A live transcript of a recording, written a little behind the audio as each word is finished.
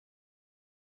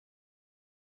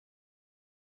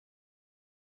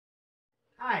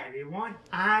Hi everyone,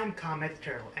 I'm Kame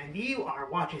Turtle, and you are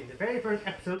watching the very first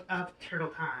episode of Turtle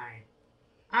Time.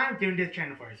 I'm doing this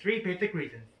channel for 3 basic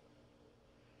reasons.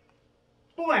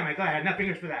 Boy, am I glad I had enough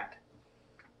fingers for that.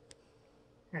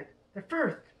 The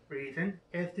first reason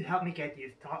is to help me get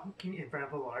used to talking in front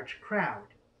of a large crowd.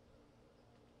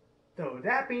 So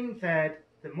that being said,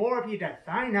 the more of you that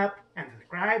sign up and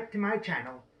subscribe to my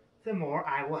channel, the more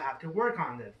I will have to work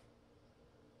on this.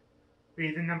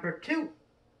 Reason number 2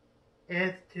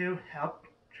 is to help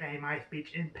train my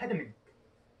speech impediment.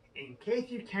 In case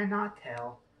you cannot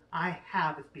tell, I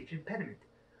have a speech impediment.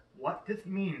 What this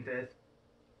means is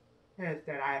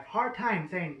that I have a hard time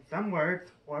saying some words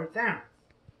or sounds.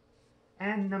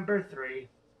 And number 3,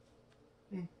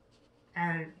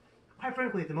 and quite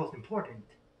frankly the most important,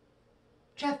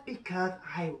 just because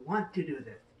I want to do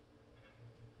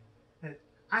this,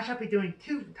 I shall be doing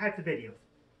 2 types of videos.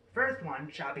 First one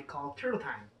shall be called Turtle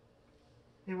Time,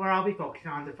 where I'll be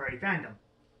focusing on the furry fandom.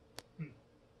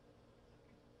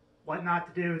 What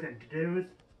not to do's and to do's,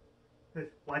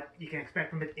 what you can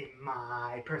expect from it in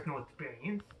my personal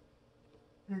experience,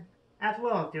 as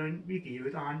well as doing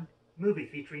reviews on movies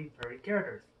featuring furry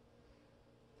characters.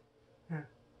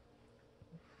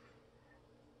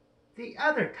 The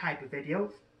other type of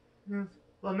videos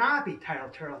will not be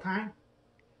titled Turtle Time,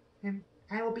 and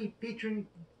I will be featuring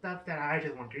stuff that I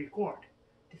just want to record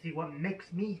to see what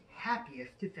makes me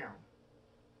happiest to film.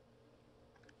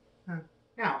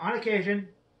 Now, on occasion,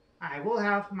 I will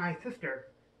have my sister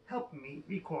help me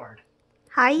record.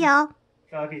 Hi, y'all.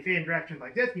 So if you see interactions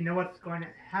like this, you know what's going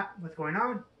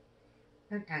on.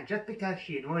 And just because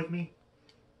she annoys me,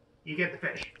 you get the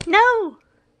fish. No!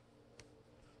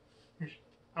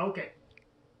 Okay.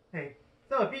 Hey,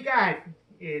 so if you guys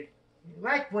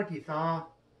like what you saw,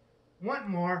 want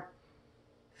more,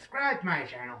 subscribe to my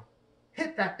channel.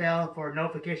 Hit that bell for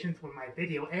notifications when my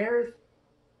video airs.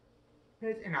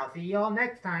 And I'll see you all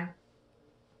next time.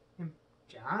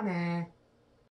 Johnny.